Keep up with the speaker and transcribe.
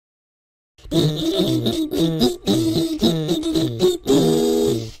Banana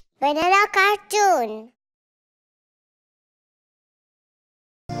cartoon.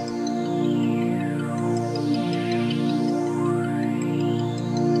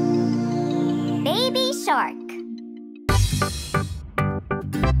 Baby shark.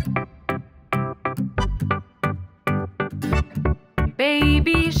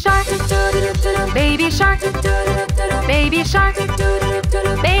 Baby shark, baby shark, baby shark,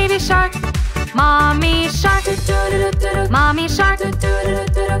 baby shark. Mommy shark, mommy shark,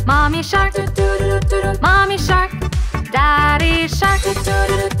 mommy shark, mommy shark. Daddy shark,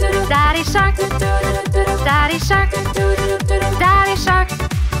 daddy shark, daddy shark, daddy shark.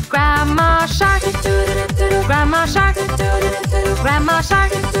 Grandma shark, grandma shark, grandma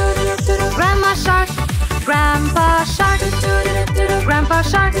shark, grandma shark. Grandpa shark, grandpa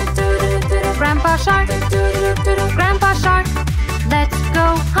shark, grandpa shark, grandpa shark. Let's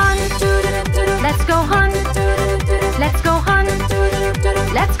go hunt, let's go hunt, let's go hunt,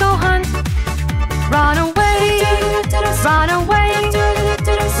 let's go hunt. Run away, run away,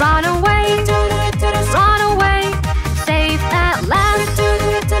 run away, run away. Safe at last,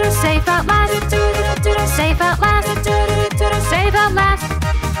 safe at last, safe at last, safe at last.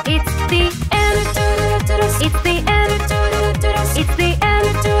 It's the end, it's the end, it's the end,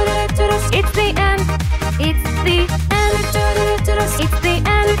 it's the end, it's the end, it's the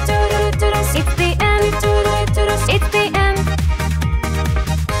end, it's the end, it's the end.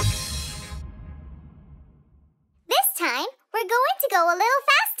 This time, we're going to go a little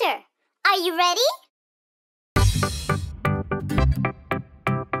faster. Are you ready?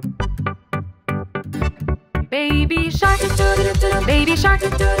 Baby shark, baby shark,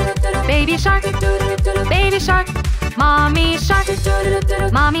 baby shark, baby shark. Mommy shark,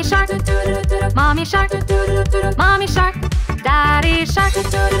 mommy shark, mommy shark, mommy shark. Daddy shark,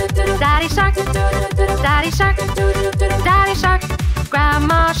 daddy shark, daddy shark, daddy shark.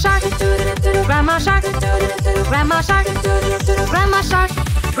 Grandma shark, grandma shark, grandma shark, grandma shark.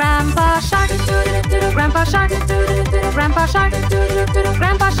 Grandpa shark, grandpa shark, grandpa shark,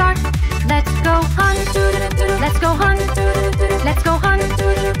 grandpa shark. Let's go hunt, let's go hunt, let's go hunt,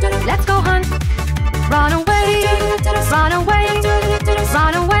 let's go hunt. Run away, run away,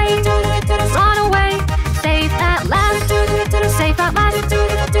 run away, run away. Safe at last, safe at last,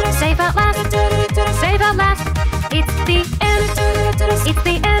 safe at last, safe at last. It's the end, it's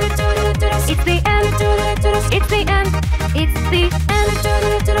the end, it's the end, it's the end, it's the end,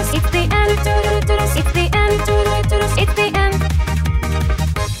 it's the end, it's the end, it's the end.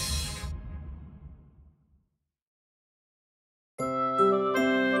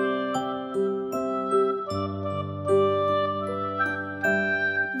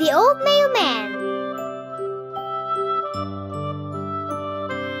 The Old Mailman.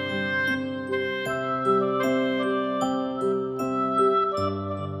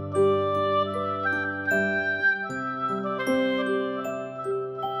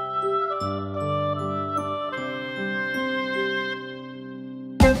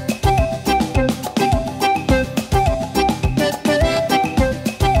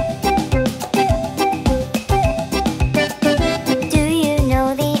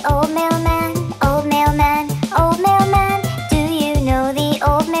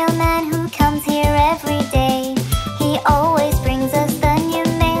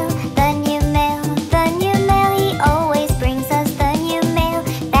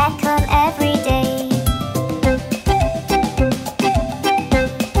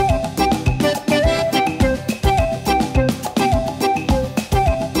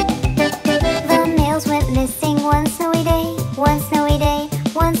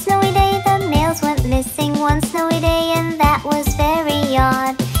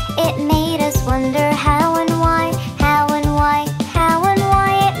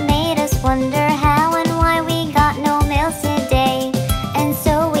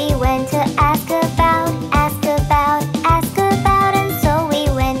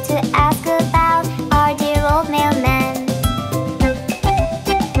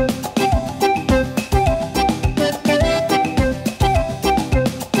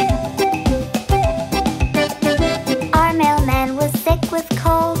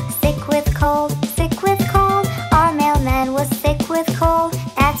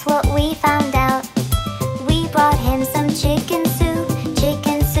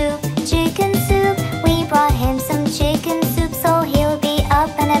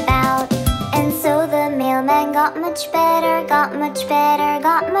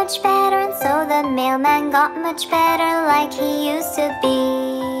 got much better, and so the mailman got much better, like he used to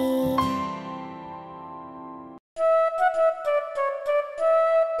be.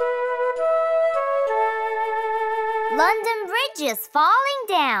 London Bridge is falling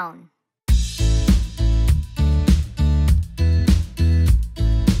down.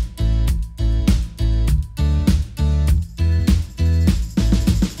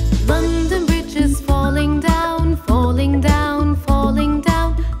 London Bridge is falling down, falling down, falling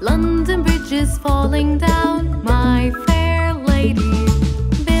down. London Bridge is falling down, my fair lady.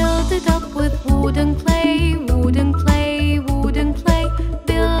 Build it up with wooden clay, wooden clay, wooden clay.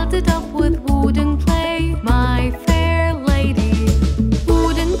 Build it up with wooden clay, my fair lady.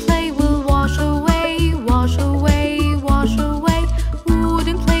 Wooden clay will wash away, wash away, wash away.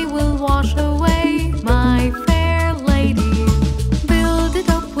 Wooden clay will wash away, my fair lady. Build it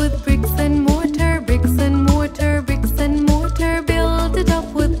up with bricks and mortar, bricks and mortar, bricks and mortar. Build it up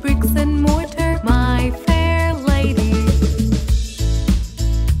with bricks and mortar, my fair lady.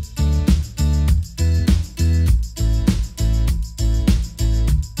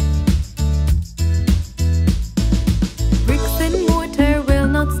 Bricks and mortar will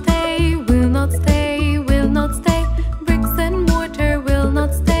not stay, will not stay, will not stay. Bricks and mortar will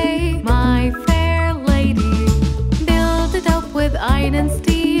not stay, my fair lady. Build it up with iron and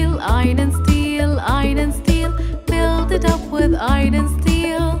steel, iron and steel, iron and steel. Build it up with iron and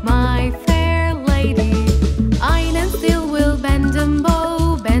steel, my fair lady. Iron and steel will bend and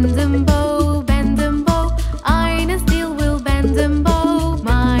bow, bend and bow, bend and bow. Iron and steel will bend and bow,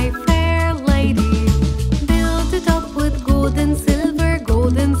 my fair lady. Build it up with gold and silver,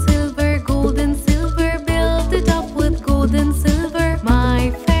 gold and silver, gold and silver. Build it up with gold and silver,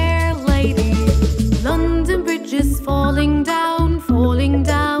 my fair lady. London Bridge is falling down, falling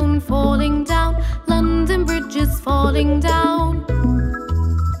down, falling down. London Bridge is falling down.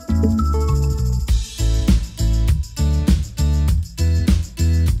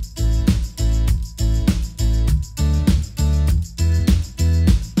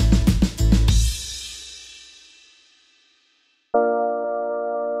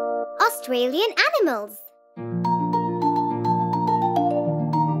 Australian animals.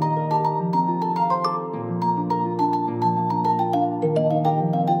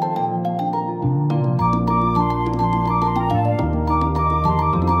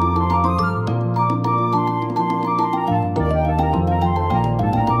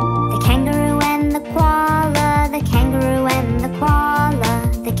 The kangaroo and the koala, the kangaroo and the koala,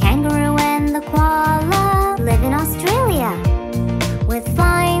 the kangaroo and the koala live in Australia. With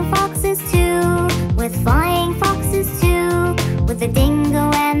flying foxes too, with flying foxes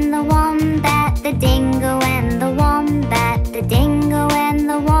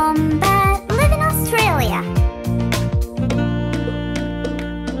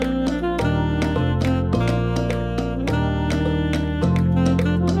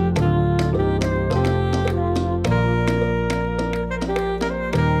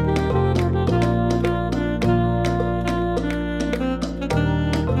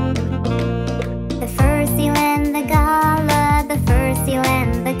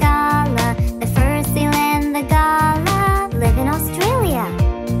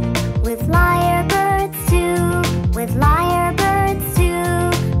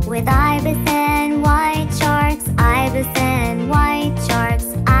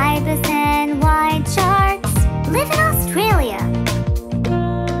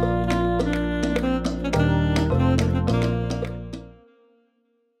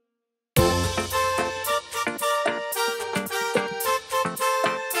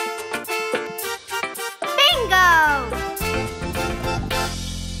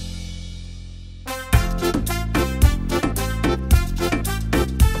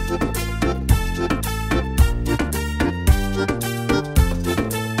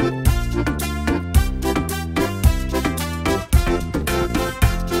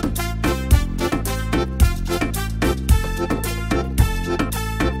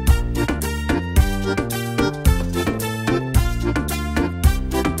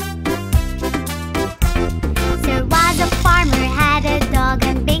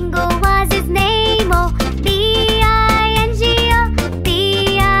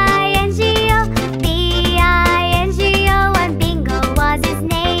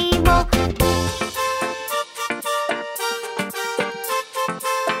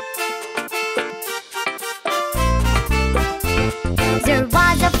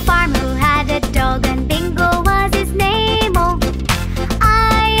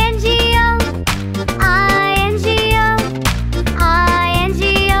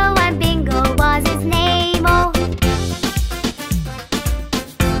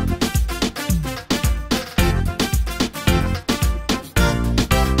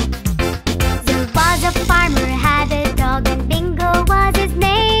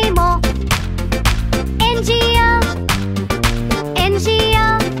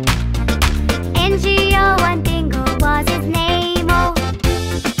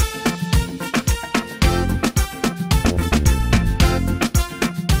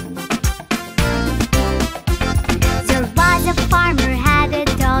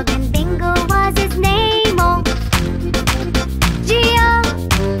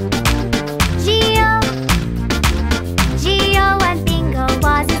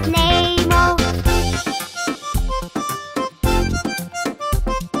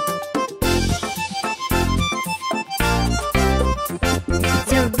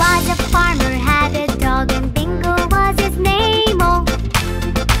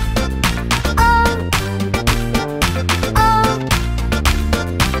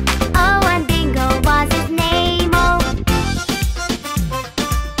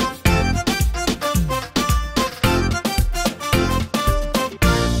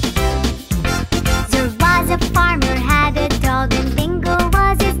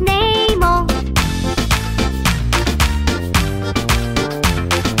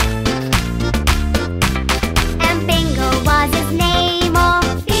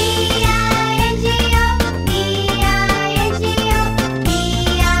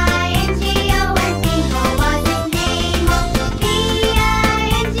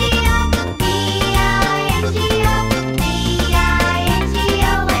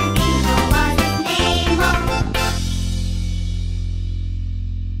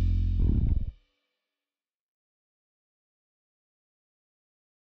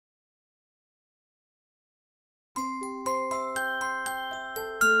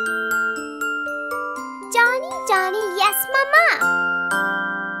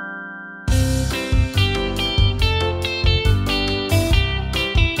Mama.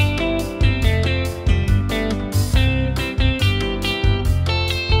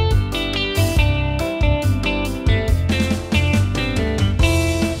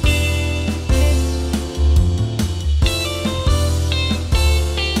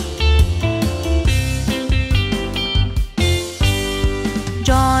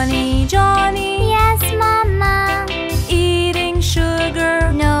 Johnny, Johnny, Yes, Mama. eating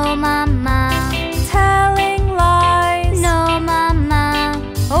sugar, No, Mama. telling lies. No, Mama.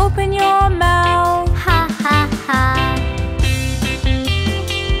 Open your mouth. Ha ha ha.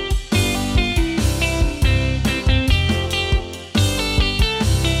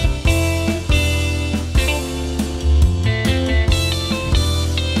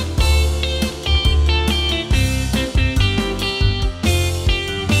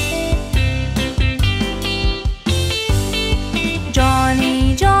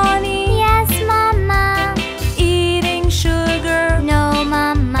 Johnny, Johnny, Yes, Mama. eating sugar, No,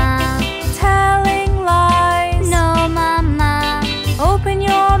 Mama. telling lies. No, Mama. Open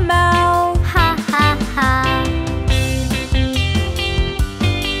your mouth. Ha ha ha.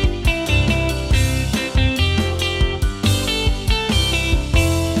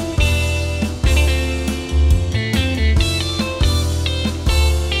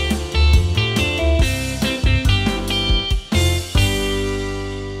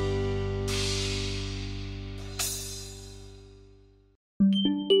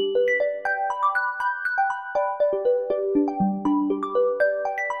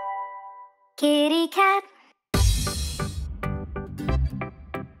 Kitty cat.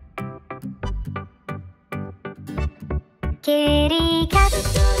 Kitty cat.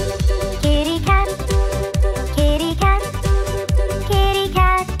 Kitty cat. Kitty cat. Kitty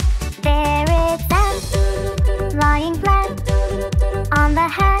cat. There it sat, lying flat on the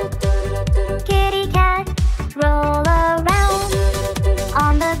hat. Kitty cat. Roll around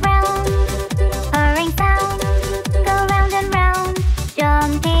on the ground. Purring sound. Go round and round.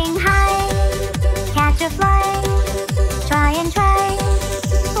 Jumping high. Catch a fly. Try and try.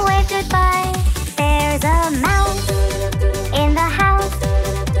 Wave goodbye. There's a mouse in the house.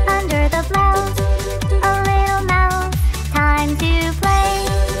 Under the blouse. A little mouse. Time to play.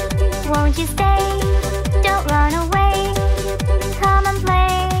 Won't you stay?